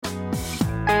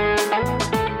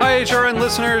HRN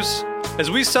listeners.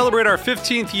 As we celebrate our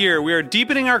 15th year, we are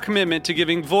deepening our commitment to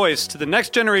giving voice to the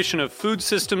next generation of food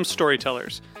systems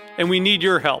storytellers, and we need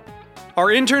your help. Our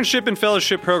internship and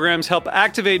fellowship programs help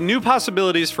activate new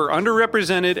possibilities for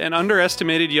underrepresented and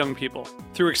underestimated young people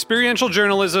through experiential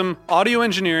journalism, audio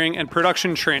engineering, and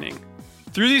production training.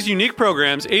 Through these unique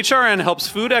programs, HRN helps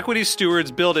food equity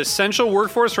stewards build essential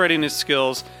workforce readiness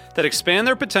skills that expand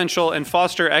their potential and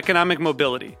foster economic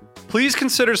mobility. Please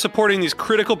consider supporting these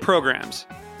critical programs.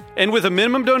 And with a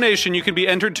minimum donation, you can be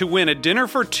entered to win a dinner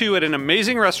for two at an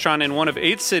amazing restaurant in one of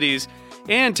 8 cities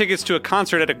and tickets to a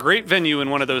concert at a great venue in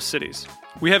one of those cities.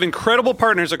 We have incredible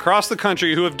partners across the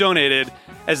country who have donated,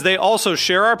 as they also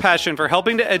share our passion for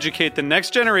helping to educate the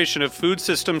next generation of food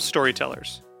systems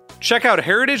storytellers. Check out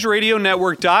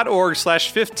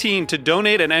heritageradionetwork.org/15 to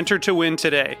donate and enter to win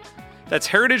today. That's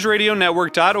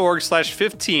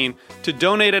heritageradionetwork.org/15 to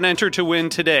donate and enter to win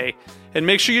today. And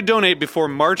make sure you donate before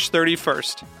March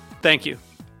 31st. Thank you.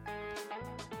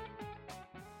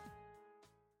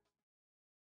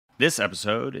 This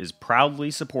episode is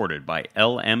proudly supported by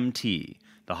LMT,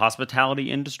 the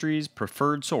hospitality industry's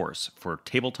preferred source for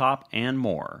tabletop and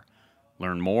more.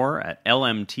 Learn more at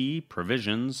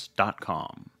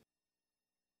lmtprovisions.com.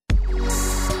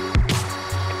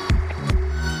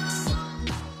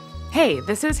 Hey,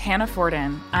 this is Hannah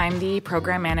Forden. I'm the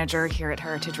program manager here at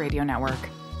Heritage Radio Network.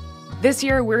 This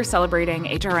year, we're celebrating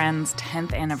HRN's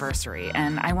 10th anniversary,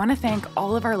 and I want to thank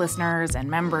all of our listeners and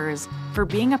members for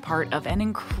being a part of an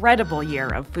incredible year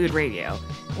of food radio.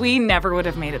 We never would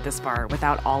have made it this far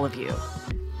without all of you.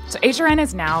 So HRN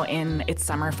is now in its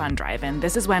summer fund drive, and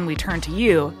this is when we turn to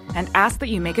you and ask that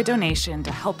you make a donation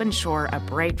to help ensure a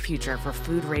bright future for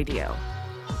food radio.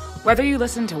 Whether you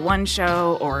listen to one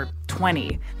show or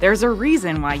 20, there's a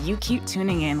reason why you keep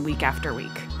tuning in week after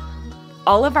week.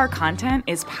 All of our content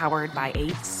is powered by a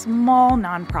small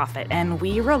nonprofit, and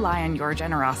we rely on your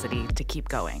generosity to keep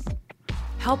going.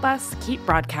 Help us keep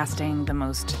broadcasting the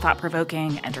most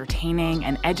thought-provoking, entertaining,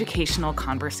 and educational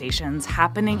conversations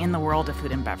happening in the world of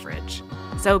food and beverage.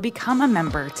 So become a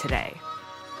member today.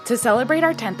 To celebrate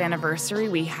our 10th anniversary,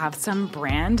 we have some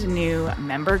brand new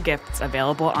member gifts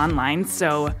available online,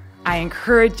 so I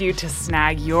encourage you to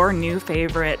snag your new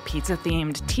favorite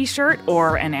pizza-themed t-shirt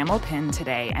or enamel pin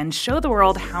today and show the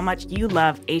world how much you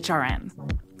love HRN.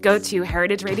 Go to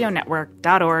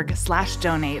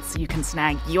heritageradionetwork.org/donate so you can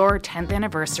snag your 10th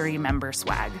anniversary member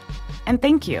swag. And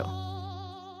thank you.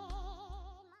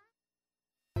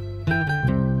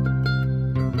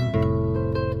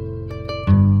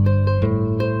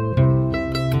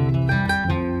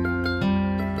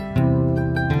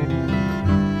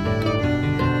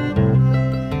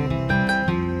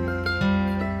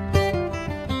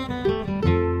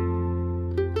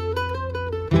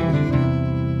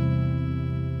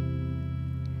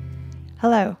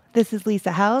 Hello, this is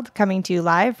Lisa Held coming to you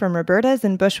live from Roberta's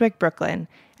in Bushwick, Brooklyn,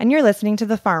 and you're listening to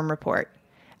The Farm Report,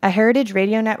 a Heritage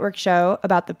Radio Network show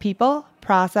about the people,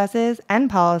 processes, and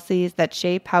policies that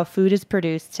shape how food is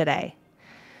produced today.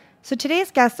 So today's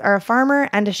guests are a farmer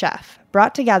and a chef,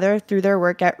 brought together through their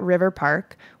work at River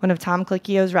Park, one of Tom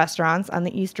Colicchio's restaurants on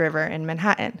the East River in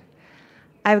Manhattan.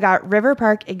 I've got River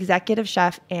Park executive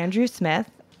chef Andrew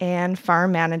Smith and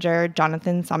farm manager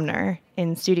Jonathan Sumner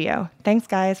in studio. Thanks,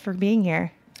 guys, for being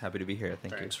here. Happy to be here.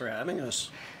 Thanks for having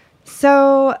us.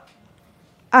 So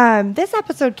this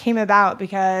episode came about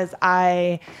because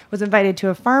I was invited to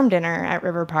a farm dinner at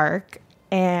River Park.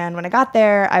 And when I got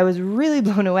there, I was really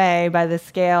blown away by the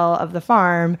scale of the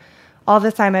farm. All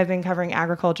this time I've been covering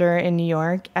agriculture in New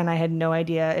York, and I had no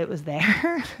idea it was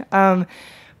there.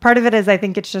 Part of it is I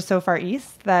think it's just so far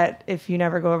east that if you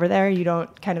never go over there, you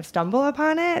don't kind of stumble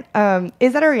upon it.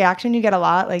 Is that a reaction you get a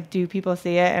lot? Like, do people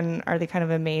see it and are they kind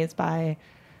of amazed by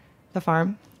the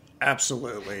farm?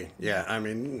 Absolutely. Yeah. I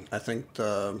mean, I think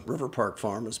the River Park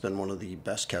Farm has been one of the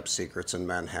best kept secrets in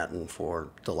Manhattan for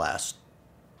the last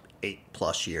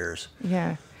 8+ years.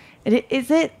 Yeah.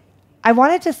 I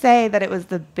wanted to say that it was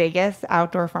the biggest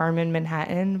outdoor farm in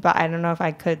Manhattan, but I don't know if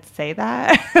I could say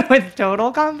that with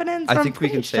total confidence. I think we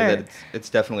can say that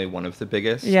it's definitely one of the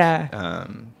biggest. Yeah.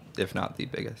 If not the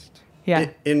biggest.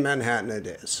 Yeah. In Manhattan, it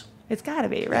is. It's got to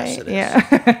be, right? Yes, it is.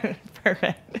 Yeah.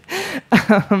 Perfect.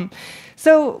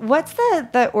 So what's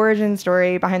the origin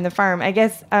story behind the farm? I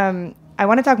guess I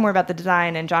want to talk more about the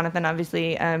design, and Jonathan,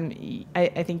 obviously,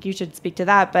 I think you should speak to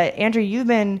that. But Andrew, you've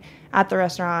been at the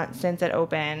restaurant since it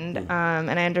opened,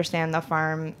 and I understand the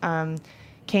farm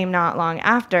came not long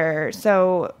after.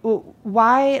 So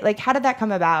why, how did that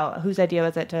come about? Whose idea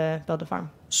was it to build a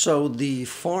farm? So the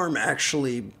farm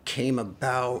actually came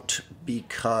about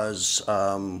because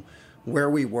where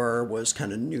we were was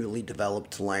kind of newly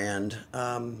developed land,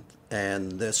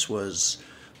 and this was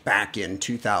back in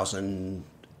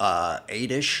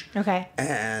 2008-ish. Okay.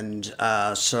 And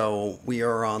so we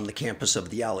are on the campus of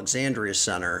the Alexandria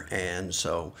Center, and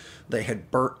so they had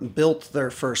built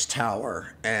their first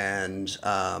tower, and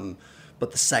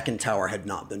but the second tower had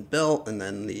not been built, and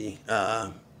then the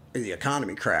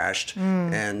economy crashed,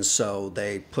 and so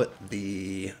they put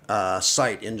the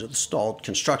site into the stalled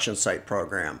construction site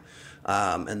program.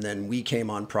 And then we came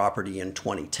on property in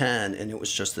 2010, and it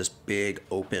was just this big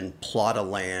open plot of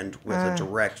land with a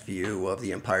direct view of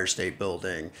the Empire State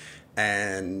Building.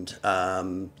 And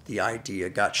the idea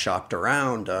got shopped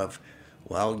around of,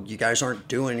 well, you guys aren't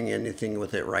doing anything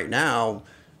with it right now.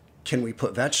 Can we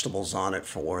put vegetables on it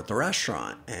for the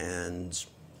restaurant? And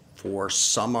for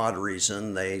some odd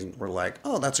reason, they were like,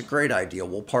 oh, that's a great idea.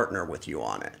 We'll partner with you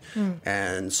on it.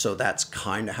 And so that's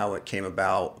kind of how it came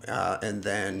about. And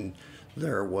then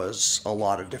there was a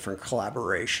lot of different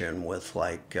collaboration with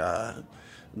like the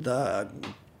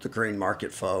Green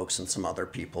Market folks and some other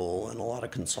people and a lot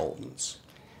of consultants.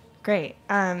 Great.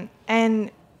 And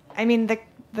I mean, the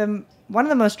one of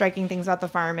the most striking things about the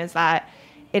farm is that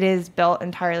it is built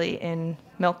entirely in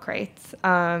milk crates.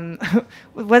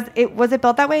 Was it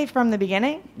built that way from the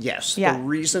beginning? Yes. Yeah. The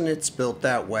reason it's built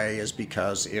that way is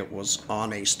because it was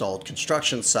on a stalled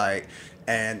construction site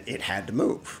and it had to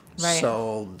move. Right.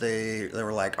 So they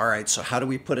were like, all right, so how do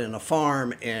we put it in a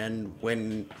farm, and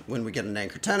when we get an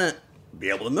anchor tenant, be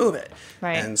able to move it?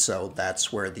 Right. And so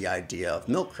that's where the idea of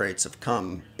milk crates have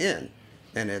come in.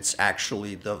 And it's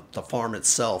actually the farm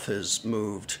itself has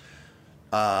moved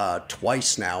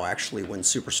twice now. Actually, when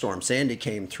Superstorm Sandy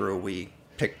came through, we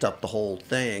picked up the whole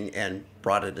thing and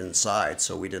brought it inside,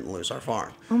 so we didn't lose our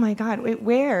farm. Oh my God! Wait,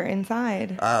 where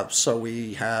inside? So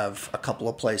we have a couple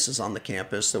of places on the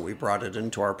campus that we brought it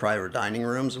into our private dining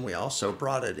rooms, and we also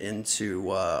brought it into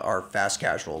our fast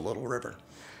casual Little River.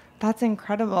 That's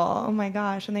incredible! Oh my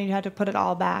gosh! And then you had to put it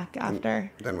all back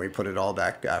after. Then we put it all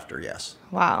back after. Yes.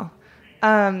 Wow.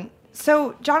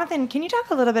 So Jonathan, can you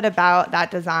talk a little bit about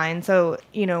that design? So,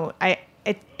 you know,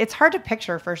 it's hard to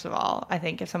picture, first of all, I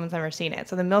think, if someone's never seen it.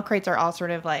 So the milk crates are all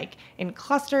sort of like in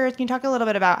clusters. Can you talk a little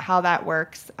bit about how that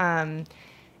works, and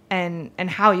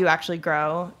how you actually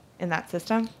grow in that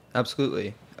system?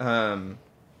 Absolutely.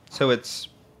 So it's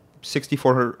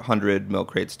 6,400 milk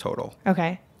crates total.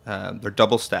 Okay. They're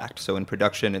double stacked. So in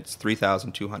production, it's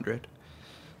 3,200.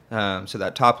 So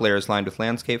that top layer is lined with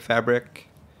landscape fabric.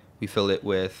 We fill it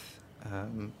with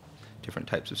different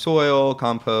types of soil,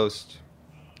 compost,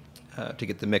 to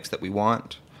get the mix that we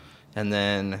want. And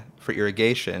then for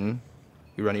irrigation,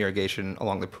 we run irrigation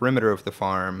along the perimeter of the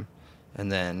farm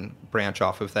and then branch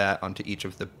off of that onto each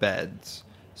of the beds.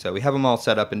 So we have them all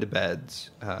set up into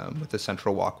beds with a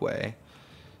central walkway.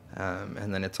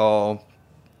 And then it's all,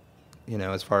 you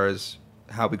know, as far as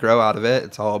how we grow out of it,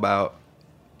 it's all about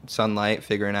sunlight,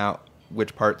 figuring out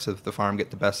which parts of the farm get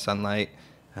the best sunlight.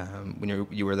 When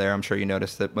you were there, I'm sure you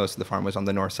noticed that most of the farm was on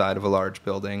the north side of a large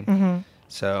building. Mm-hmm.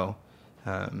 So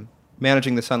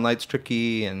managing the sunlight's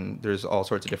tricky, and there's all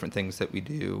sorts of different things that we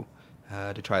do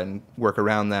to try and work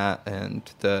around that. And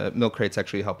the milk crates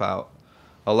actually help out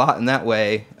a lot in that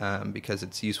way, because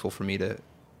it's useful for me to,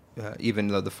 even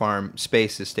though the farm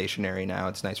space is stationary now,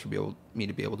 it's nice for me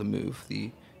to be able to move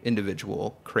the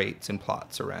individual crates and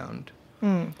plots around.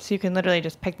 So you can literally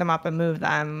just pick them up and move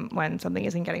them when something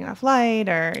isn't getting enough light,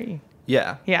 or...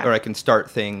 Yeah. Yeah. Or I can start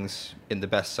things in the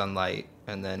best sunlight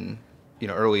and then, you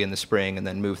know, early in the spring, and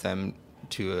then move them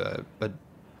to a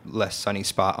less sunny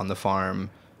spot on the farm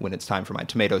when it's time for my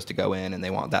tomatoes to go in and they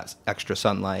want that extra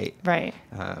sunlight. Right.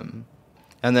 And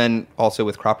then also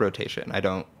with crop rotation,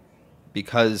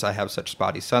 because I have such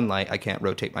spotty sunlight, I can't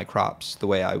rotate my crops the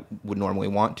way I would normally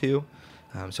want to.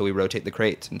 So we rotate the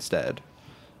crates instead,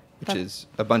 which is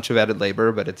a bunch of added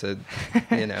labor, but it's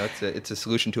it's a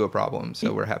solution to a problem.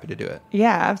 So we're happy to do it.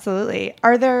 Yeah, absolutely.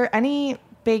 Are there any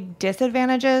big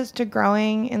disadvantages to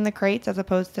growing in the crates as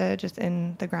opposed to just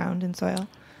in the ground and soil?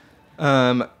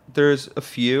 There's a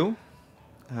few.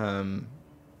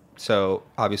 So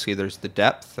obviously there's the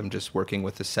depth. I'm just working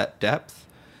with a set depth.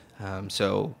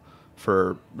 So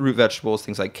for root vegetables,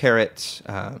 things like carrots,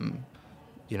 I'm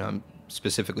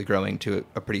specifically growing to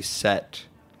a pretty set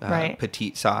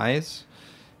petite size.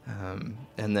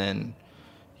 And then,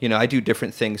 I do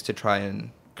different things to try and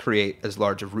create as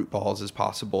large of root balls as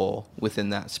possible within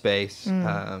that space.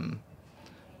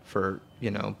 For,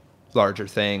 larger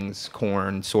things,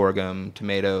 corn, sorghum,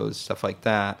 tomatoes, stuff like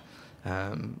that.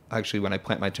 Actually, when I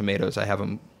plant my tomatoes, I have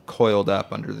them coiled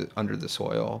up under the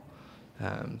soil.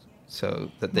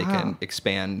 so that they can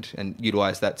expand and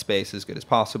utilize that space as good as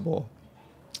possible,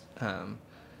 to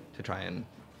try and,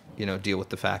 deal with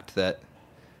the fact that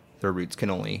their roots can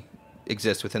only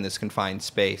exist within this confined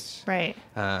space. Right.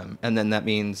 And then that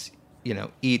means,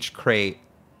 each crate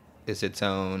is its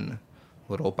own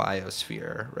little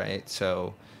biosphere, right?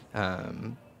 So,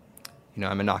 I'm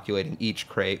inoculating each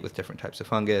crate with different types of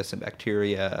fungus and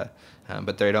bacteria,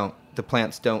 but the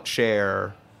plants don't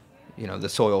share, the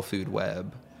soil food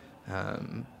web.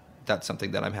 That's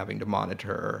something that I'm having to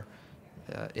monitor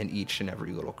in each and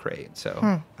every little crate.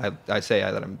 So I say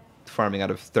that I'm farming out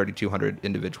of 3,200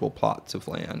 individual plots of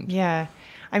land. Yeah.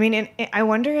 I mean, I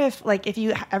wonder if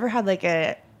you ever had like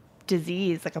a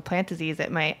disease, like a plant disease,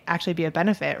 it might actually be a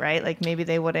benefit, right? Like maybe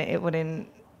it wouldn't.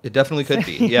 It definitely could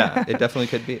be. Yeah, it definitely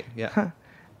could be. Yeah.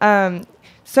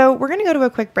 So we're going to go to a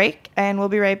quick break, and we'll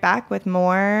be right back with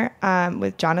more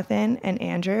with Jonathan and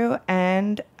Andrew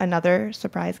and another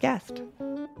surprise guest.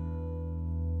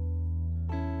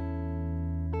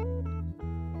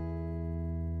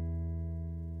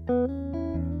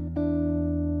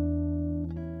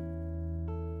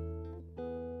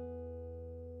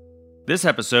 This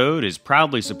episode is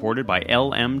proudly supported by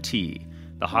LMT,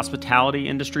 the hospitality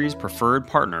industry's preferred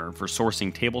partner for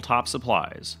sourcing tabletop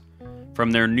supplies.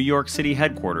 From their New York City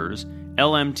headquarters,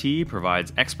 LMT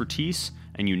provides expertise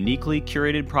and uniquely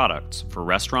curated products for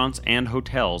restaurants and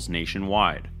hotels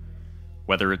nationwide.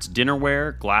 Whether it's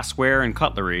dinnerware, glassware, and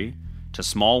cutlery, to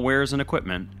small wares and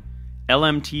equipment,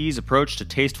 LMT's approach to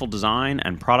tasteful design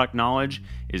and product knowledge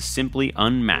is simply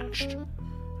unmatched.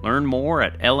 Learn more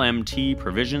at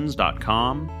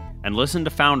lmtprovisions.com and listen to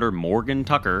founder Morgan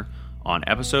Tucker on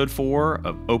episode 4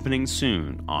 of Opening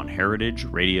Soon on Heritage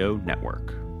Radio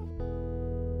Network.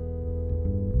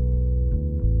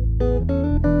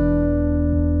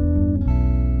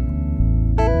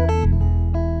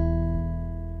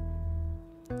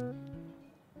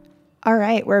 All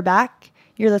right, we're back.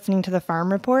 You're listening to The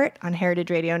Farm Report on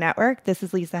Heritage Radio Network. This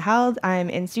is Lisa Held. I'm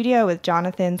in studio with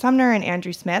Jonathan Sumner and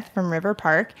Andrew Smith from River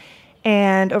Park.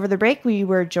 And over the break, we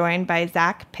were joined by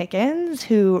Zach Pickens,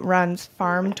 who runs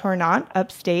Farm Tournant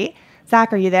upstate.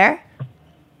 Zach, are you there?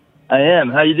 I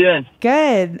am. How you doing?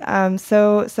 Good.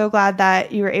 So glad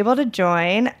that you were able to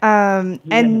join.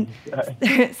 And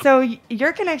so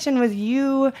your connection was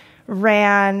you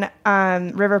ran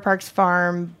River Park's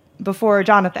farm before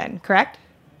Jonathan, correct?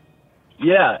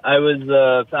 Yeah, I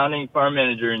was founding farm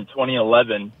manager in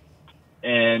 2011,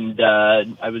 and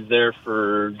I was there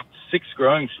for 5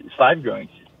 growing seasons.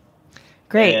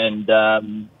 Great. And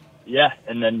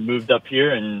and then moved up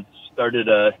here and started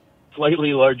a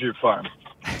slightly larger farm.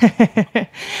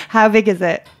 How big is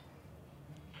it?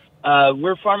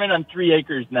 We're farming on 3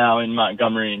 acres now in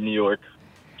Montgomery, New York,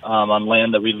 on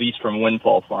land that we lease from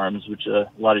Windfall Farms, which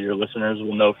a lot of your listeners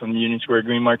will know from the Union Square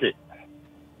Green Market.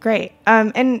 Great.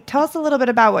 And tell us a little bit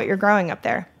about what you're growing up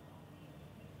there.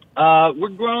 We're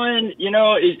growing,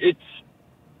 it's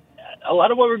a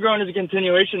lot of what we're growing is a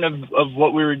continuation of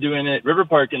what we were doing at River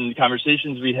Park and the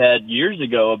conversations we had years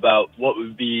ago about what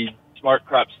would be smart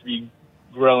crops to be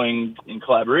growing in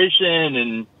collaboration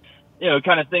and,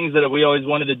 kind of things that we always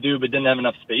wanted to do but didn't have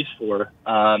enough space for.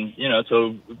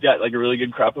 So we've got like a really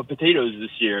good crop of potatoes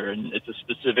this year, and it's a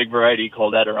specific variety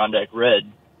called Adirondack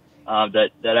Red.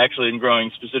 That actually I'm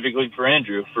growing specifically for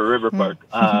Andrew for River Park,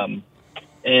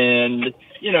 and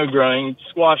growing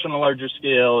squash on a larger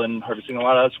scale and harvesting a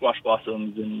lot of squash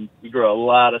blossoms, and we grow a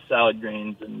lot of salad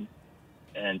greens and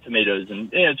tomatoes, and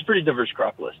it's a pretty diverse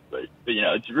crop list. But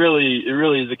it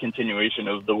really is a continuation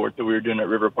of the work that we were doing at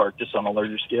River Park, just on a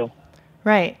larger scale.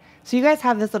 Right. So you guys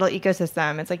have this little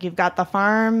ecosystem. It's like you've got the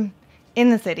farm in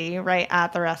the city, right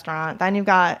at the restaurant. Then you've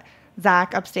got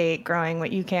Zach upstate growing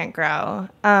what you can't grow.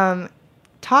 I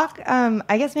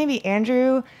guess maybe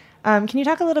Andrew, can you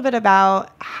talk a little bit about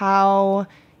how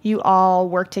you all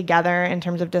work together in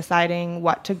terms of deciding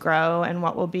what to grow and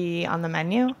what will be on the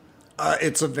menu?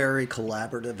 It's a very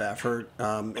collaborative effort.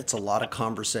 It's a lot of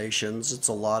conversations. It's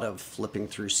a lot of flipping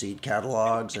through seed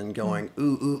catalogs and going,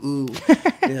 ooh.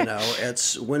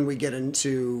 It's when we get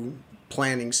into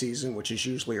planting season, which is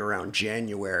usually around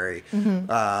January,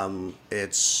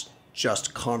 it's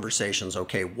just conversations.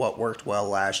 Okay, what worked well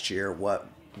last year? What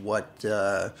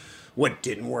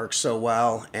didn't work so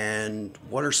well, and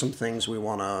what are some things we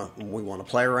want to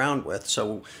play around with?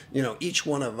 So each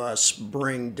one of us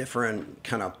bring different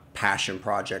kind of passion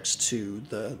projects to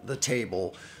the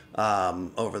table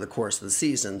over the course of the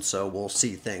season. So we'll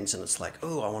see things, and it's like,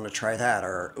 oh, I want to try that,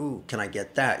 or ooh, can I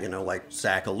get that? Like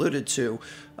Zach alluded to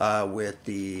with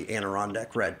the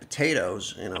Adirondack Red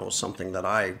potatoes. Something that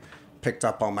I picked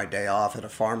up on my day off at a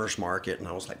farmer's market, and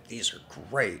I was like, these are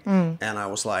great. And I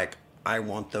was like, I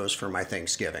want those for my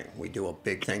Thanksgiving. We do a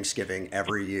big Thanksgiving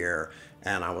every year.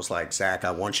 And I was like, Zach,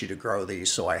 I want you to grow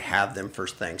these so I have them for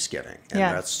Thanksgiving. And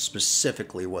that's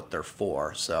specifically what they're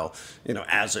for. So,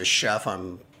 as a chef,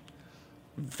 I'm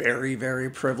very, very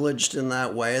privileged in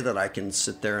that way that I can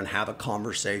sit there and have a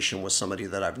conversation with somebody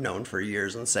that I've known for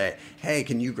years and say, hey,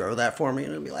 can you grow that for me?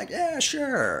 And it'll be like, yeah,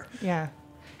 sure. Yeah.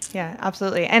 Yeah,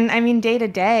 absolutely. And I mean, day to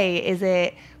day, is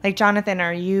it like, Jonathan,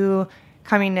 are you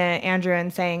coming to Andrew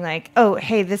and saying like, oh,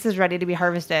 hey, this is ready to be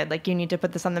harvested. Like, you need to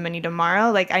put this on the menu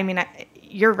tomorrow. Like, I mean,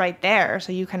 you're right there.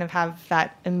 So you kind of have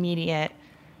that immediate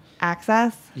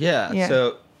access. Yeah.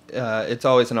 So it's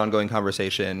always an ongoing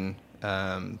conversation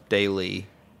daily.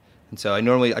 And so I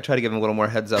try to give them a little more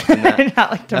heads up than that.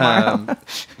 Not like tomorrow.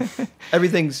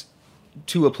 Everything's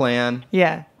to a plan.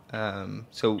 Yeah.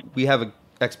 So we have an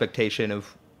expectation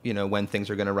of, when things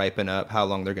are going to ripen up, how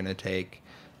long they're going to take.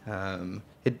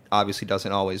 It obviously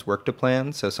doesn't always work to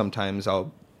plan. So sometimes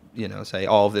I'll, say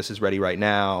all of this is ready right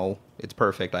now. It's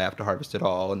perfect. I have to harvest it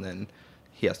all. And then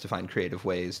he has to find creative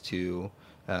ways to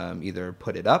either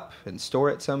put it up and store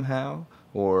it somehow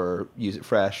or use it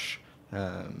fresh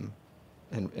and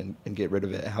get rid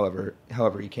of it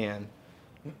however he can.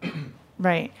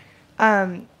 Right.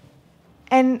 And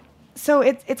so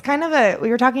it's kind of we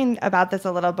were talking about this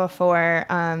a little before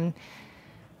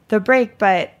the break,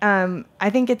 but I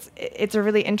think it's a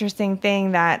really interesting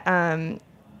thing that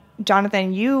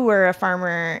Jonathan, you were a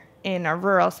farmer in a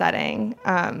rural setting,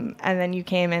 and then you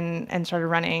came in and started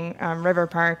running River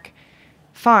Park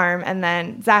Farm, and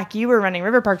then Zach, you were running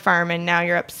River Park Farm, and now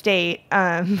you're upstate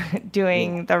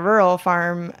doing the rural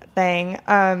farm thing.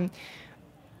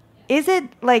 Is it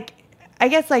like, I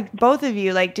guess like both of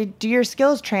you, like, do your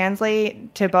skills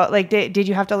translate to both? Like, did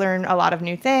you have to learn a lot of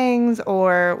new things,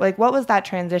 or like, what was that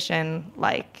transition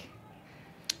like?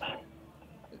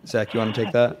 Zach, you want to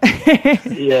take that?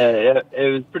 Yeah,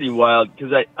 it was pretty wild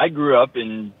because I grew up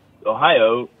in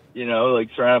Ohio, like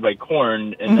surrounded by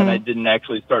corn, and then I didn't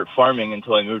actually start farming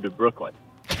until I moved to Brooklyn.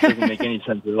 It doesn't make any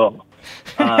sense at all.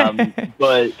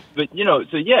 But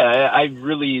so yeah, I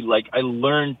really I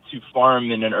learned to farm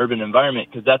in an urban environment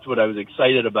because that's what I was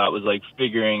excited about, was like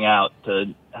figuring out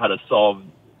how to solve,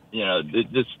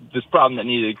 this problem that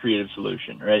needed a creative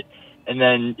solution, right? And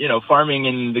then, farming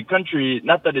in the country,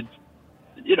 not that it's,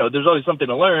 there's always something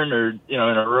to learn, or, in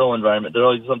a rural environment, there's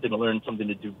always something to learn, something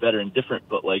to do better and different,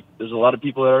 but there's a lot of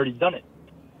people that already done it,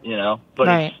 but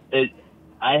right.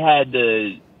 I had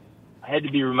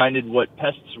to be reminded what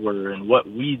pests were and what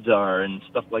weeds are and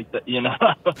stuff like that,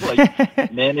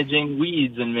 managing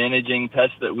weeds and managing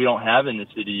pests that we don't have in the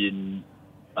city. And,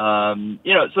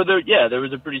 so there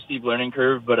was a pretty steep learning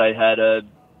curve, but I had a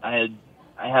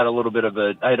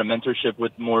mentorship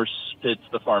with Morse Pitts,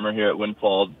 the farmer here at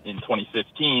Windfall, in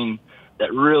 2015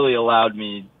 that really allowed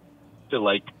me to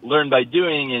learn by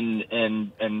doing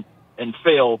and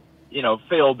fail,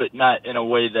 but not in a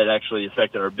way that actually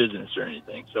affected our business or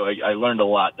anything. So I learned a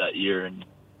lot that year and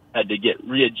had to get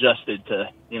readjusted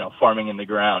to, farming in the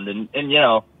ground. And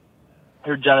I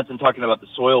heard Jonathan talking about the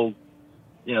soil,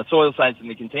 soil science in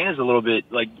the containers a little bit.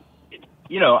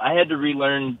 I had to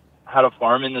relearn how to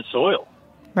farm in the soil.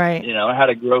 Right. How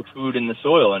to grow food in the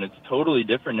soil, and it's totally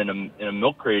different in a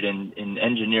milk crate in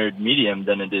engineered medium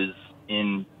than it is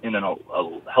in a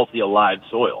healthy alive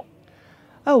soil.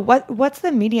 Oh, what's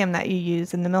the medium that you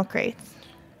use in the milk crates?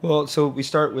 Well, so we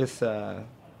start with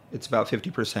it's about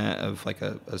 50% of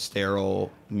a sterile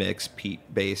mix,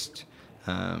 peat-based,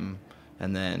 and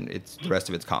then the rest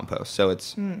of it's compost. So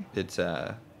it's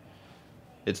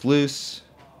loose,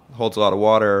 holds a lot of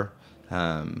water.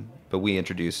 But we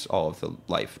introduce all of the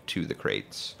life to the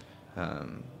crates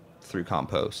through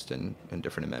compost and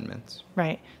different amendments.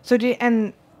 Right. So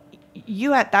that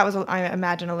was, I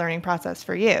imagine, a learning process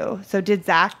for you. So did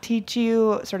Zach teach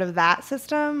you sort of that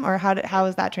system, or how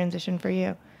was that transition for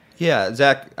you? Yeah,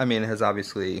 Zach, has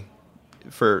obviously,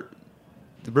 for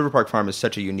the River Park Farm is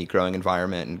such a unique growing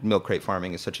environment, and milk crate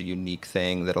farming is such a unique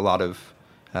thing that a lot of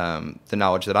the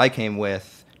knowledge that I came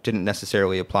with didn't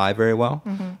necessarily apply very well.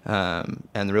 Mm-hmm.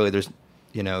 And really there's,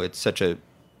 it's such a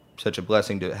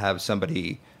blessing to have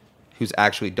somebody who's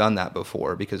actually done that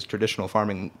before, because traditional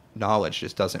farming knowledge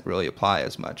just doesn't really apply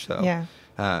as much. So yeah.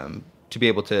 To be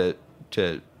able to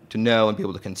know and be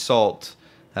able to consult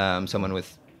someone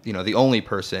with, the only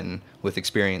person with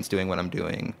experience doing what I'm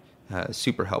doing is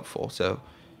super helpful. So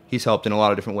he's helped in a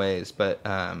lot of different ways, but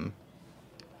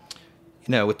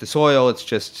with the soil, it's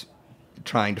just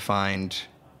trying to find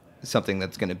something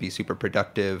that's going to be super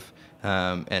productive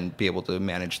and be able to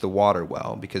manage the water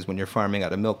well, because when you're farming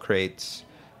out of milk crates,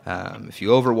 If you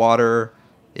overwater,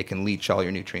 it can leach all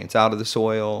your nutrients out of the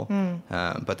soil,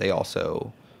 but they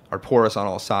also are porous on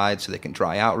all sides, so they can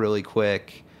dry out really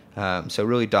quick. So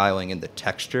really dialing in the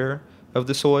texture of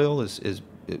the soil is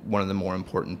one of the more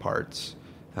important parts.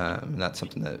 And that's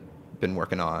something that I've been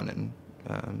working on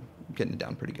and getting it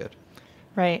down pretty good.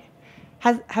 Right.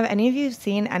 Have any of you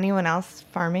seen anyone else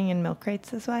farming in milk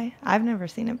crates this way? I've never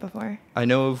seen it before. I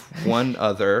know of one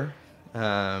other.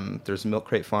 There's a milk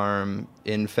crate farm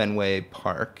in Fenway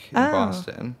Park in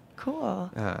Boston. Cool.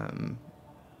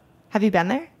 Have you been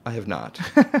there? I have not.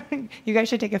 You guys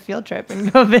should take a field trip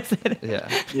and go visit. Yeah.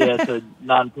 Yeah, it's a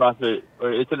nonprofit,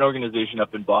 or it's an organization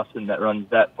up in Boston that runs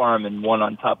that farm and one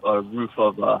on top of a roof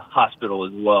of a hospital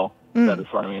as well that are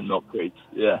farming in milk crates.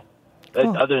 Yeah.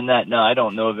 Cool. Other than that, no, I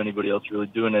don't know of anybody else really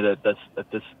doing it at the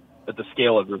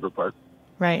scale of River Park.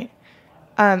 Right.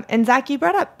 And Zach, you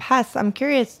brought up pests. I'm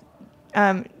curious,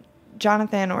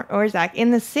 Jonathan or Zach,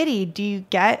 in the city, do you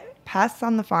get pests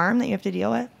on the farm that you have to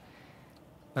deal with?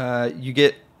 You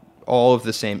get all of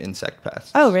the same insect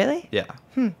pests. Oh, really? Yeah.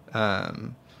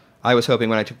 I was hoping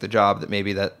when I took the job that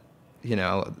maybe that,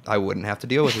 I wouldn't have to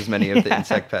deal with as many of the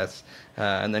insect pests,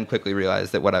 and then quickly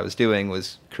realized that what I was doing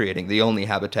was creating the only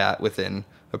habitat within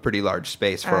a pretty large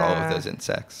space for all of those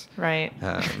insects. Right.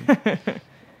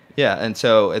 Yeah, and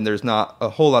there's not a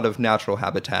whole lot of natural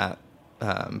habitat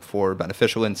for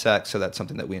beneficial insects, so that's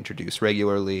something that we introduce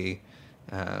regularly,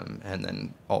 and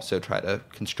then also try to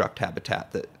construct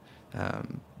habitat that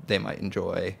they might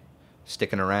enjoy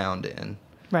sticking around in.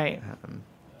 Right.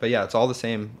 But yeah, it's all the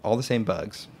same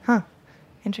bugs. Huh.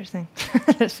 Interesting.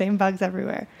 The same bugs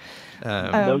everywhere.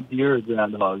 No deer or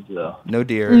groundhogs, though. No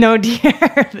deer. No deer.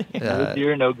 No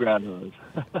deer, no groundhogs.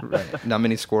 Right. Not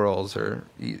many squirrels or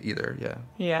either. Yeah.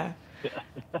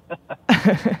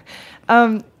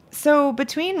 Yeah. So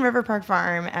between River Park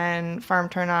Farm and Farm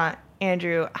Tournant,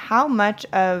 Andrew, how much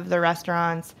of the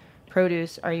restaurant's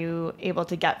produce are you able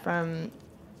to get from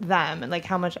them? And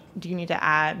how much do you need to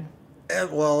add?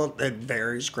 Well, it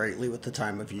varies greatly with the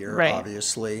time of year, Right.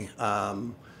 obviously.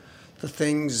 The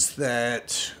things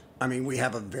that, we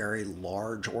have a very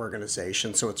large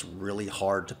organization, so it's really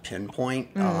hard to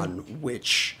pinpoint on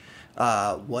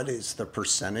what is the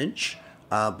percentage.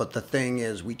 But the thing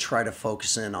is, we try to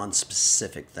focus in on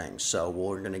specific things. So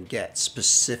we're going to get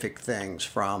specific things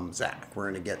from Zach. We're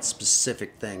going to get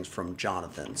specific things from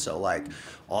Jonathan. So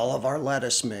all of our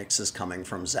lettuce mix is coming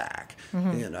from Zach.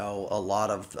 Mm-hmm. A lot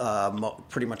of,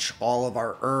 pretty much all of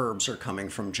our herbs are coming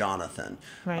from Jonathan.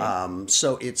 Right.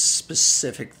 So it's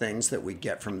specific things that we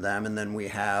get from them. And then we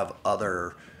have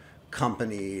other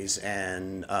companies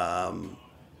and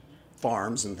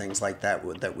farms and things like that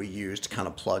that we use to kind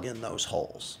of plug in those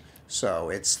holes.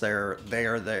 So it's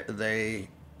everybody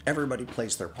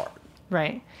plays their part.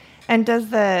 Right. And does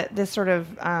this sort of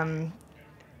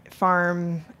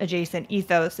farm adjacent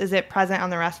ethos, is it present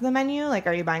on the rest of the menu?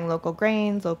 Are you buying local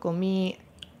grains, local meat?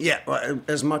 Yeah,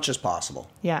 as much as possible.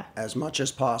 Yeah. As much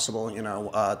as possible.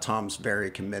 Tom's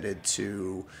very committed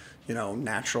to,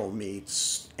 natural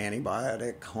meats,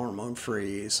 antibiotic,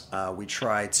 hormone-frees. We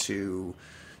try to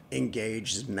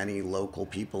engage as many local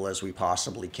people as we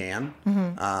possibly can,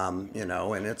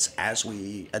 and it's as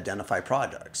we identify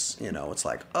products. It's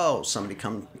somebody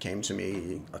came to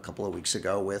me a couple of weeks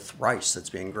ago with rice that's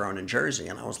being grown in Jersey,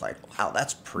 and I was like, wow,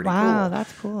 that's pretty cool. Wow,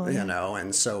 that's cool.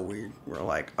 And so we were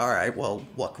like, all right, well,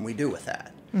 what can we do with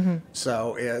that?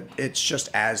 So it's just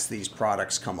as these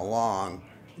products come along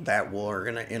that we're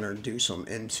going to introduce them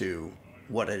into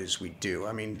what it is we do.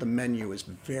 The menu is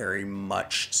very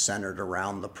much centered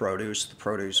around the produce. The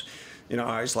produce, I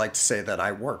always like to say that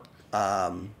I work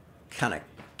kind of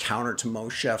counter to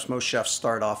most chefs. Most chefs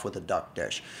start off with a duck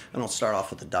dish. I don't start off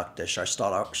with a duck dish. I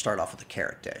start off with a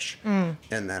carrot dish, and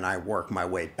then I work my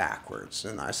way backwards.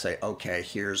 And I say, okay,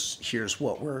 here's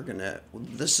what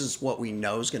this is what we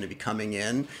know is going to be coming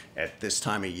in at this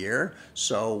time of year.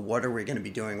 So what are we going to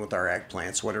be doing with our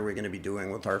eggplants? What are we going to be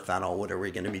doing with our fennel? What are we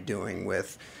going to be doing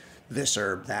with this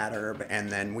herb, that herb?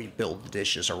 And then we build the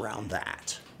dishes around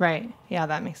that. Right. Yeah,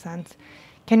 that makes sense.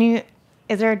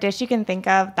 Is there a dish you can think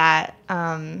of that,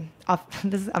 I'm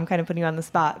kind of putting you on the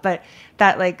spot, but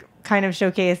that kind of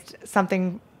showcased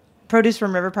something, produce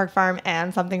from River Park Farm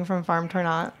and something from Farm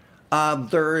Tournant?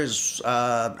 There is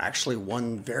actually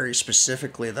one very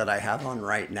specifically that I have on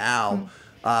right now.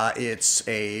 It's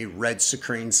a red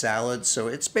sucrine salad. So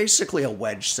it's basically a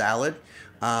wedge salad.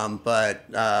 But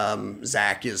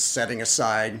Zach is setting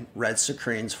aside red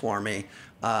sucrines for me.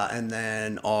 And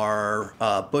then our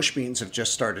bush beans have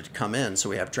just started to come in. So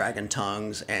we have dragon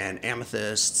tongues and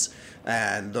amethysts,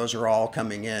 and those are all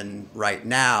coming in right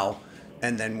now.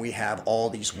 And then we have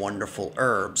all these wonderful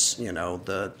herbs,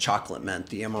 the chocolate mint,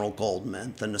 the emerald gold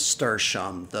mint, the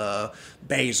nasturtium, the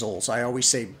basils. I always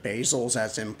say basils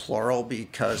as in plural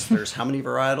because there's how many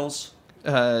varietals?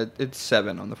 It's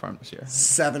 7 on the farm this year.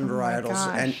 7 varietals,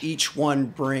 and each one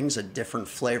brings a different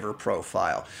flavor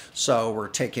profile. So we're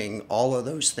taking all of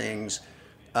those things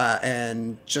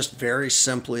and just very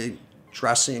simply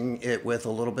dressing it with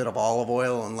a little bit of olive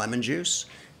oil and lemon juice,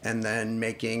 and then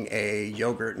making a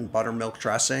yogurt and buttermilk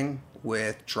dressing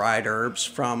with dried herbs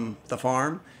from the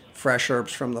farm, fresh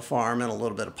herbs from the farm, and a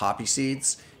little bit of poppy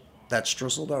seeds that's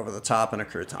drizzled over the top in a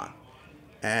crouton.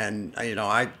 And,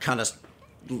 I kind of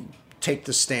take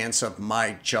the stance of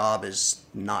my job is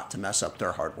not to mess up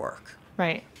their hard work.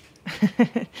 Right.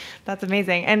 That's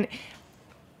amazing. And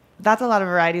that's a lot of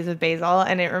varieties of basil.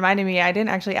 And it reminded me, I didn't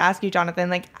actually ask you, Jonathan,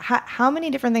 like how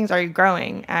many different things are you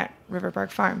growing at River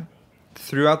Park Farm?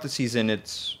 Throughout the season,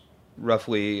 it's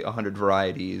roughly 100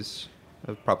 varieties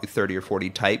of probably 30 or 40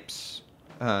 types,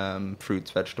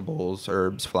 fruits, vegetables,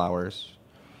 herbs, flowers.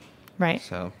 Right.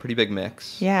 So pretty big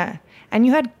mix. Yeah. And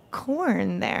you had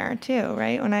corn there too,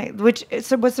 right? Which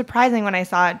was surprising when I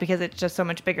saw it because it's just so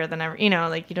much bigger than ever,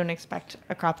 like you don't expect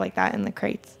a crop like that in the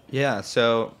crates. Yeah.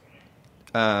 So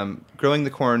growing the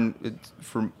corn, it's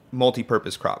for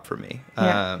multi-purpose crop for me.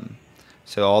 Yeah.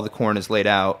 So all the corn is laid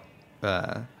out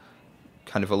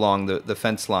kind of along the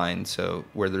fence line, so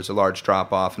where there's a large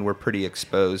drop off, and we're pretty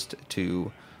exposed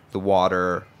to the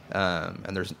water.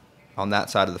 And there's on that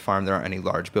side of the farm, there aren't any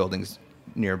large buildings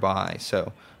nearby.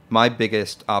 So my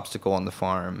biggest obstacle on the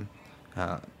farm,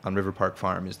 on River Park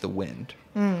Farm, is the wind.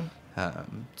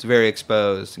 It's very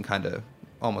exposed and kind of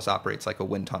almost operates like a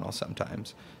wind tunnel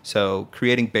sometimes. So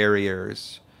creating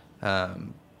barriers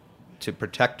to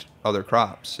protect other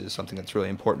crops is something that's really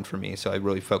important for me. So I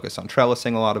really focus on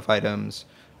trellising a lot of items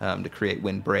to create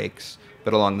wind breaks.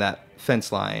 But along that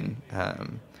fence line, I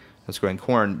was growing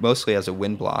corn mostly as a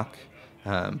wind block,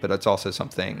 but it's also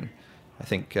something, I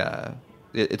think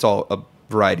it's all a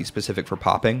variety specific for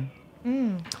popping.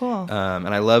 Cool. And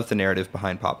I love the narrative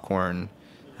behind popcorn,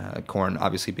 corn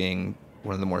obviously being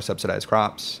one of the more subsidized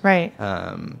crops. Right.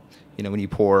 When you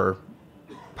pour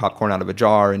popcorn out of a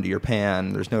jar into your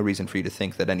pan, there's no reason for you to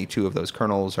think that any two of those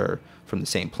kernels are from the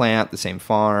same plant, the same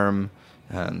farm,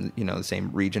 the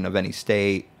same region of any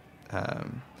state.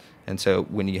 And so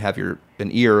when you have an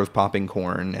ear of popping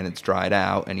corn and it's dried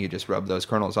out and you just rub those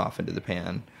kernels off into the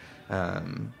pan,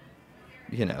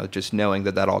 just knowing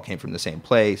that all came from the same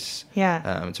place.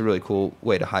 Yeah. It's a really cool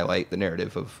way to highlight the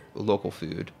narrative of local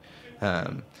food.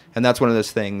 And that's one of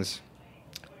those things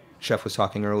Chef was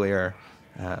talking earlier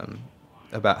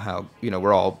about how, we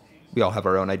all have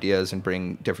our own ideas and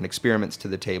bring different experiments to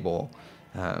the table.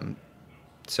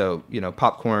 So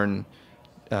popcorn,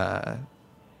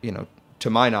 to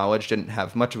my knowledge, didn't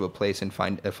have much of a place in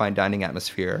a fine dining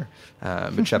atmosphere.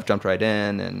 But Chef jumped right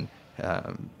in and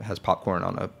has popcorn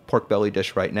on a pork belly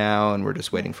dish right now, and we're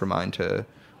just waiting for mine to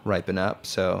ripen up.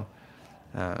 So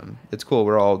it's cool.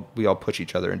 We all push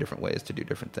each other in different ways to do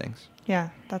different things. Yeah,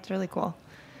 that's really cool.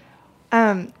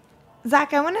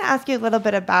 Zach, I want to ask you a little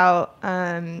bit about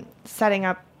setting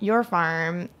up your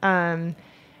farm.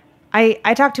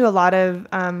 I talk to a lot of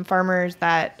farmers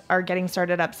that are getting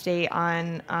started upstate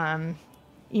on,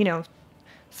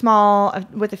 small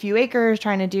with a few acres,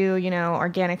 trying to do,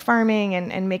 organic farming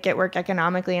and make it work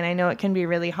economically. And I know it can be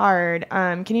really hard.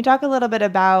 Can you talk a little bit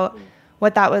about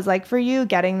what that was like for you,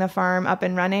 getting the farm up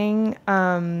and running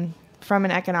from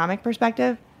an economic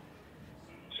perspective?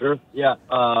 Sure. Yeah.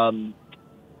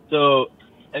 So,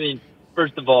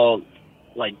 first of all,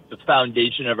 like the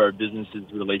foundation of our business is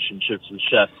relationships with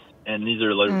chefs. And these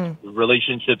are like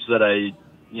relationships that I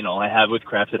have with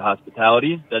Crafted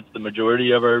Hospitality. That's the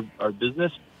majority of our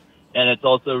business. And it's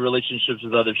also relationships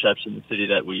with other chefs in the city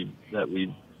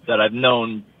that I've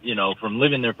known, from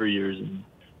living there for years.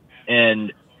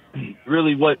 And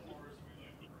really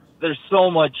there's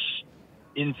so much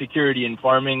insecurity in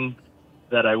farming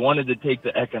that I wanted to take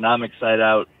the economic side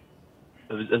out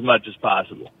as much as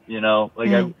possible,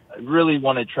 I really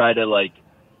want to try to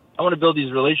I want to build these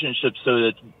relationships so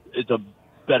that it's a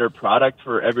better product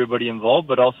for everybody involved,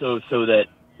 but also so that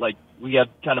we have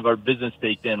kind of our business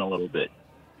baked in a little bit,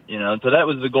 and so that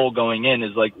was the goal going in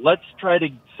is let's try to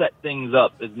set things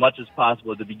up as much as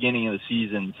possible at the beginning of the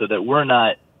season so that we're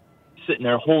not sitting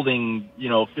there holding,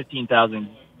 15,000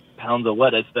 pounds of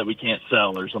lettuce that we can't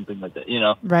sell or something like that,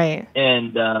 Right.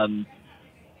 And,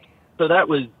 so that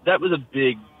was a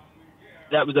big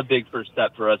first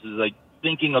step for us is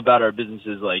thinking about our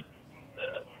businesses,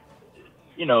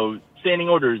 standing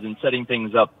orders and setting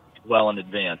things up well in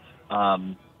advance.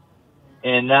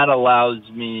 and that allows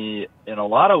me in a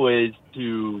lot of ways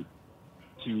to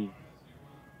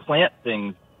plant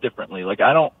things differently. Like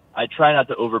I try not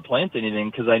to overplant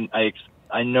anything because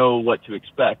I know what to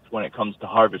expect when it comes to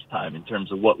harvest time in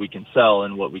terms of what we can sell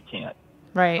and what we can't.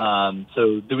 Right.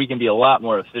 So that we can be a lot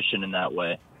more efficient in that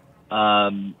way.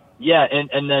 Yeah,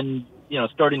 and then,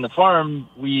 starting the farm,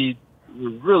 we were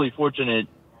really fortunate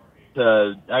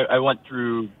to, I went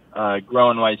through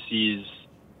Grow NYC's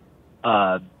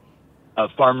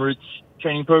Farm Roots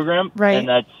training program. Right.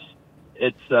 And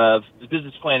it's a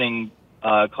business planning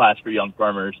class for young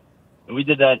farmers. And we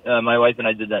did that, my wife and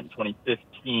I did that in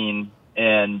 2015.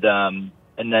 And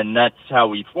then that's how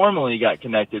we formally got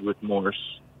connected with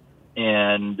Morse.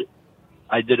 And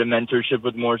I did a mentorship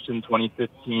with Morse in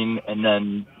 2015, and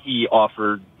then he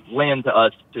offered land to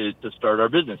us to start our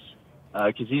business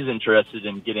because he's interested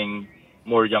in getting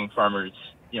more young farmers,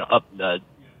 up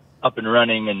and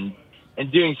running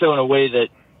and doing so in a way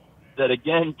that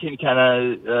again can kind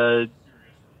of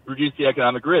reduce the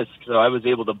economic risk. So I was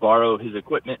able to borrow his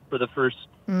equipment for the first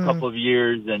couple of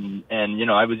years, and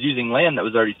I was using land that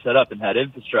was already set up and had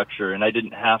infrastructure, and I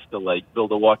didn't have to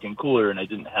build a walk-in cooler, and I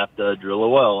didn't have to drill a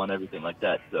well and everything like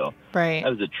that. So Right. that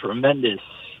was a tremendous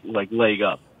leg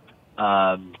up.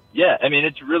 Yeah, I mean,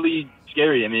 it's really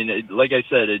scary. I mean, like I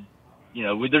said,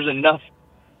 there's enough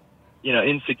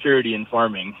insecurity in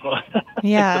farming.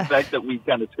 Yeah. The fact that we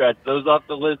kind of scratched those off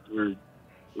the list, we're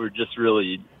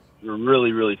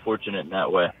really, really fortunate in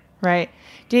that way. Right.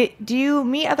 Do you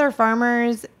meet other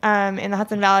farmers in the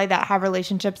Hudson Valley that have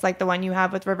relationships like the one you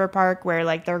have with River Park, where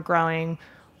they're growing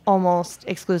almost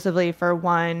exclusively for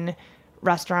one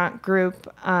restaurant group,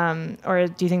 or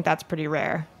do you think that's pretty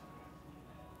rare?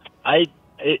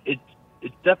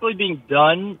 It's definitely being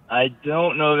done. I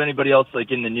don't know of anybody else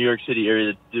in the New York City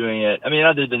area that's doing it. I mean,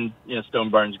 other than Stone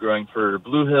Barns growing for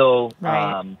Blue Hill,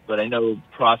 Right. But I know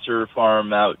Prosser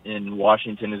Farm out in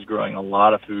Washington is growing a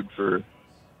lot of food for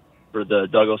the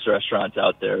Douglas restaurants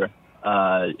out there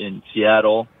in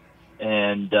Seattle,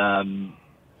 and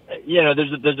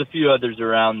there's a few others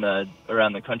around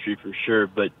the country for sure.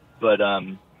 But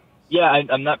yeah,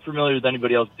 I'm not familiar with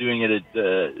anybody else doing it at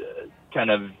kind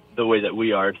of the way that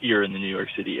we are here in the New York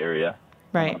City area.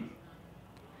 Right.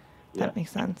 Yeah. That makes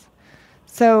sense.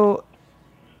 So,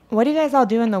 what do you guys all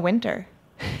do in the winter?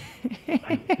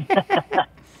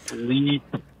 Sleep.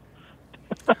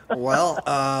 Well,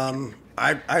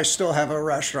 I still have a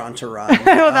restaurant to run.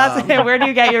 Well, that's it. Where do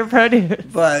you get your produce?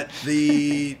 But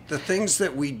the things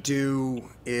that we do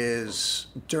is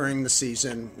during the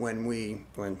season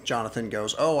when Jonathan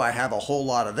goes, oh, I have a whole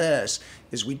lot of this,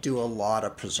 is we do a lot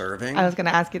of preserving. I was going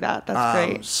to ask you that. That's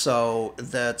great. So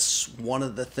that's one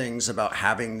of the things about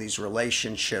having these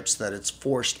relationships, that it's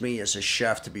forced me as a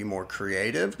chef to be more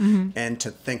creative and to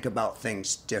think about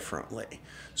things differently.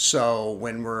 So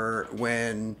when we're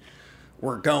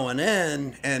going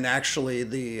in, and actually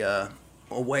the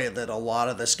a way that a lot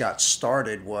of this got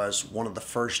started was one of the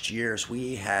first years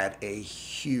we had a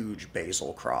huge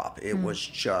basil crop. It was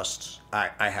just,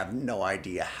 I have no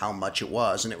idea how much it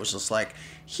was. And it was just like,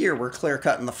 here, we're clear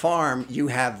cutting the farm. You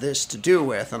have this to do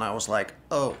with. And I was like,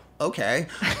 oh, okay.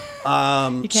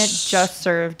 You can't just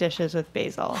serve dishes with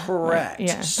basil. Correct.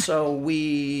 Yeah. So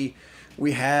we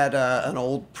had an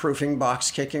old proofing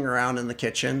box kicking around in the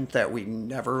kitchen that we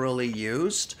never really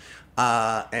used,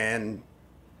 and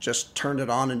just turned it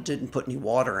on and didn't put any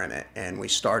water in it. And we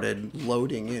started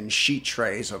loading in sheet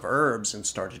trays of herbs and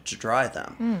started to dry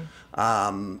them.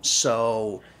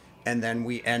 And then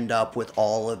we end up with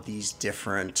all of these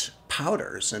different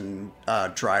powders and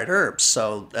dried herbs.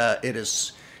 So it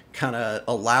has kind of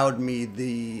allowed me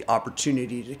the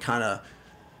opportunity to kind of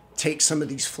take some of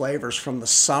these flavors from the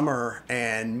summer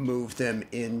and move them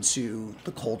into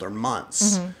the colder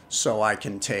months. So I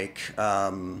can take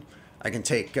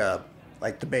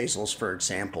like the basils, for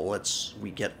example. We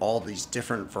get all these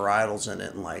different varietals in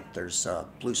it, and there's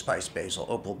blue spice basil,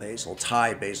 opal basil,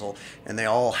 Thai basil, and they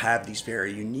all have these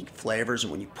very unique flavors.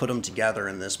 And when you put them together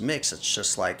in this mix, it's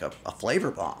just like a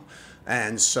flavor bomb.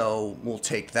 And so we'll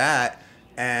take that.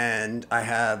 And I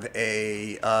have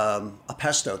a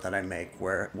pesto that I make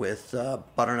with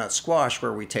butternut squash,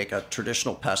 where we take a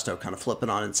traditional pesto, kind of flip it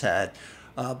on its head,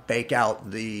 bake out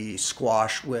the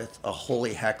squash with a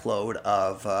holy heck load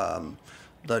of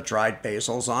the dried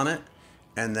basils on it,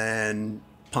 and then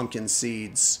pumpkin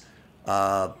seeds,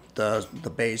 the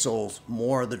basils,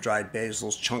 more of the dried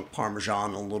basils, chunk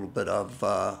Parmesan, a little bit of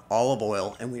olive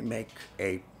oil, and we make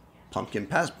a pumpkin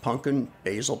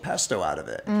basil pesto out of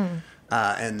it.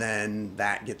 And then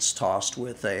that gets tossed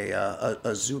with a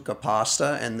zucca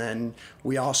pasta. And then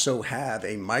we also have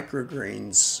a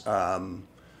microgreens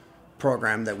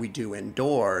program that we do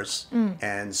indoors,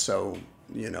 and so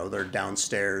they're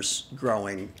downstairs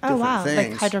growing different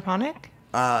things. Like hydroponic?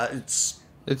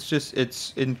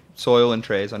 It's in soil and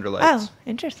trays under lights. Oh,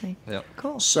 interesting. Yep.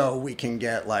 Cool. so we can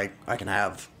get I can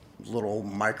have little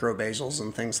micro basils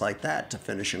and things like that to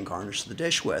finish and garnish the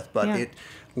dish with, but Yeah. it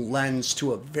lends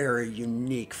to a very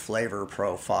unique flavor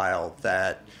profile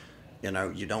that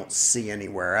you don't see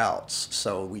anywhere else.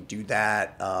 So we do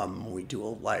that. We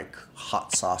do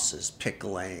hot sauces,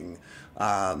 pickling,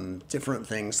 different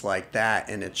things like that,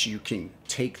 and you can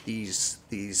take these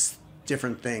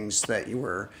different things that you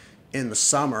were in the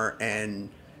summer and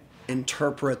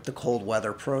interpret the cold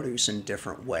weather produce in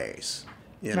different ways.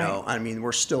 Right. I mean,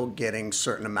 we're still getting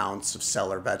certain amounts of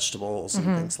cellar vegetables and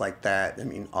things like that. I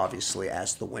mean, obviously,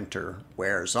 as the winter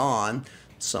wears on,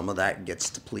 some of that gets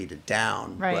depleted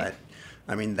down. Right. But,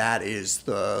 I mean, that is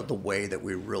the way that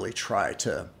we really try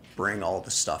to bring all the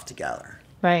stuff together.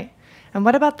 Right. And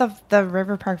what about the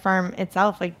River Park Farm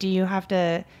itself? Do you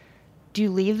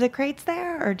leave the crates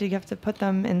there, or do you have to put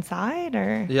them inside,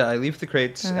 or? Yeah, I leave the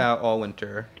crates out all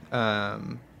winter.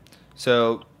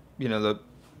 So, the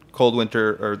cold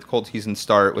winter or the cold season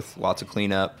start with lots of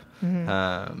cleanup.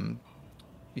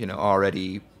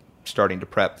 Already starting to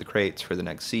prep the crates for the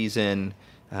next season.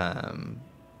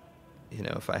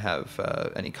 If I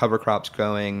have any cover crops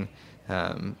growing,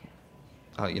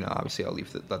 obviously I'll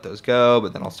let those go,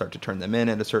 but then I'll start to turn them in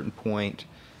at a certain point.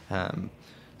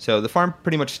 So the farm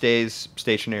pretty much stays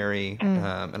stationary,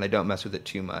 and I don't mess with it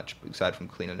too much, aside from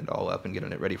cleaning it all up and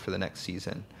getting it ready for the next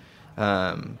season.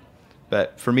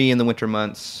 But for me in the winter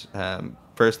months,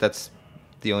 first, that's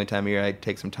the only time of year I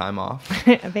take some time off.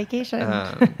 A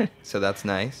vacation. So that's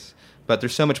nice. But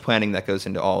there's so much planning that goes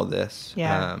into all of this.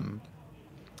 Yeah.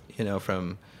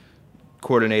 From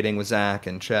coordinating with Zach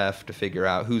and Chef to figure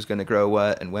out who's going to grow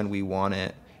what and when we want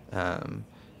it. And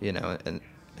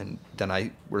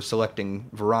then we're selecting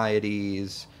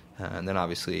varieties, and then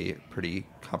obviously a pretty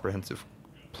comprehensive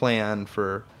plan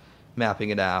for mapping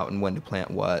it out and when to plant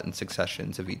what and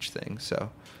successions of each thing. So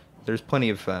there's plenty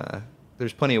of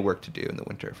work to do in the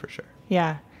winter for sure.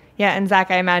 Yeah. Yeah. And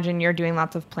Zach, I imagine you're doing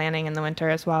lots of planning in the winter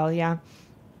as well. Yeah.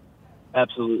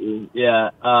 Absolutely.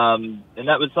 Yeah. And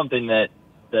that was something that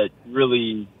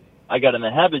really I got in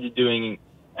the habit of doing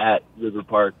at River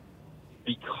Park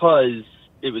because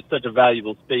it was such a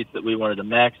valuable space that we wanted to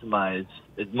maximize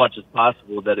as much as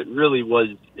possible, that it really was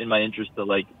in my interest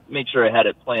to make sure I had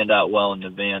it planned out well in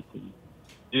advance and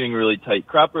doing really tight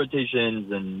crop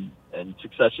rotations and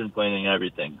succession planning and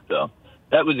everything. So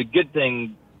that was a good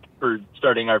thing for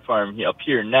starting our farm up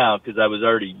here now, because I was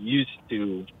already used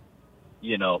to,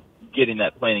 getting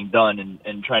that planning done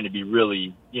and trying to be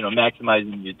really,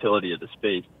 maximizing the utility of the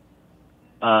space.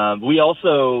 We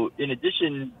also, in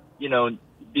addition,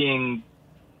 being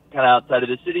kind of outside of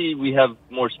the city, we have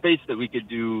more space that we could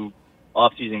do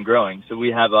off-season growing. So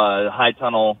we have a high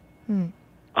tunnel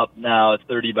up now, a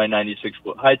 30 by 96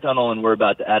 foot high tunnel, and we're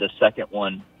about to add a second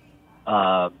one.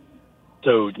 So,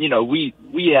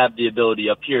 we have the ability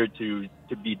up here to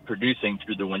be producing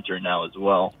through the winter now as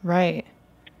well. Right.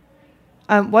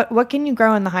 What can you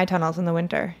grow in the high tunnels in the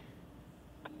winter?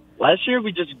 Last year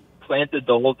we just planted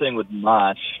the whole thing with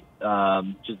mosh,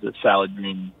 just a salad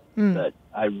green that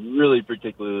I really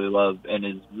particularly love and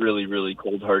is really, really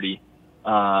cold hardy.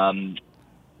 And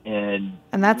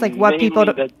that's what people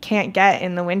can't get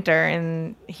in the winter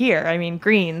and here. I mean,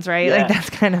 greens, right? Yeah. That's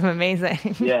kind of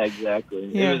amazing. Yeah,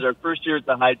 exactly. Yeah. It was our first year at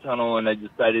the high tunnel, and I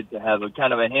decided to have a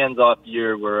kind of a hands-off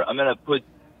year where I'm gonna put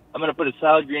a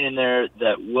salad green in there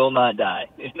that will not die.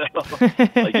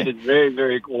 It is very,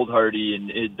 very cold hardy,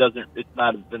 and it's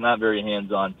not very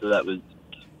hands-on. So that was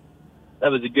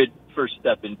a good first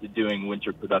step into doing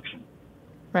winter production.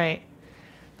 Right.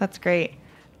 That's great.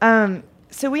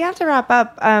 So we have to wrap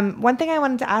up. One thing I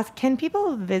wanted to ask, can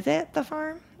people visit the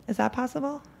farm? Is that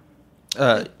possible?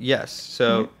 Yes.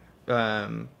 So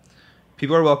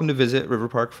people are welcome to visit River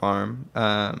Park Farm.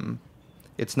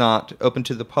 It's not open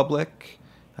to the public.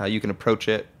 You can approach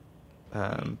it.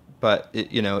 But,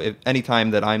 if any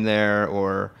time that I'm there,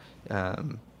 or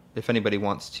if anybody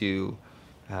wants to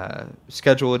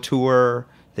schedule a tour,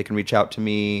 they can reach out to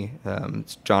me.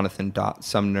 It's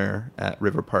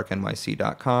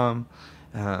jonathan.sumner@riverparknyc.com.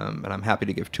 And I'm happy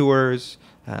to give tours.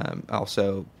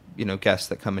 Also, guests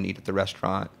that come and eat at the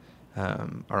restaurant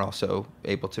are also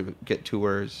able to get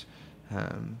tours.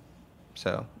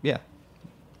 So, yeah.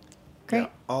 Great. Yeah,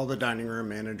 all the dining room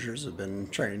managers have been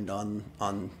trained on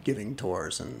giving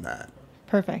tours and that.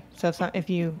 Perfect. So if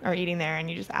you are eating there and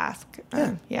you just ask.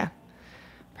 Yeah.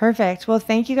 Perfect. Well,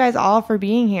 thank you guys all for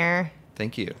being here.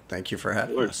 Thank you. Thank you for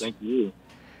having us. Thank you.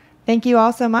 Thank you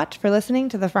all so much for listening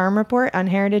to the Farm Report on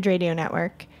Heritage Radio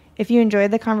Network. If you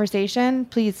enjoyed the conversation,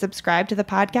 please subscribe to the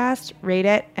podcast, rate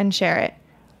it, and share it.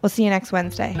 We'll see you next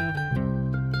Wednesday.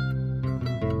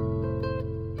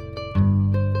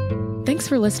 Thanks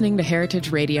for listening to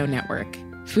Heritage Radio Network,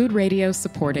 food radio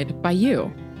supported by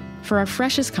you. For our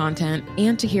freshest content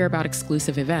and to hear about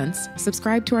exclusive events,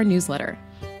 subscribe to our newsletter.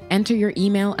 Enter your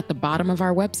email at the bottom of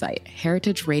our website,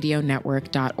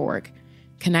 heritageradionetwork.org.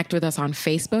 Connect with us on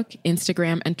Facebook,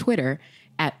 Instagram, and Twitter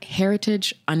at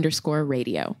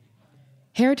heritage_radio.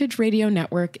 Heritage Radio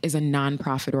Network is a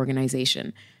nonprofit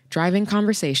organization driving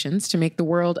conversations to make the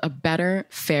world a better,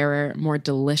 fairer, more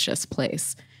delicious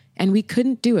place. And we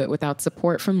couldn't do it without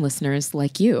support from listeners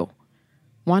like you.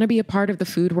 Want to be a part of the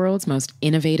food world's most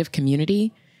innovative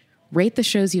community? Rate the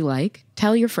shows you like,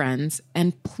 tell your friends,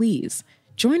 and please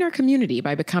join our community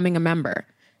by becoming a member.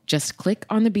 Just click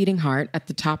on the beating heart at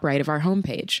the top right of our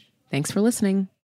homepage. Thanks for listening.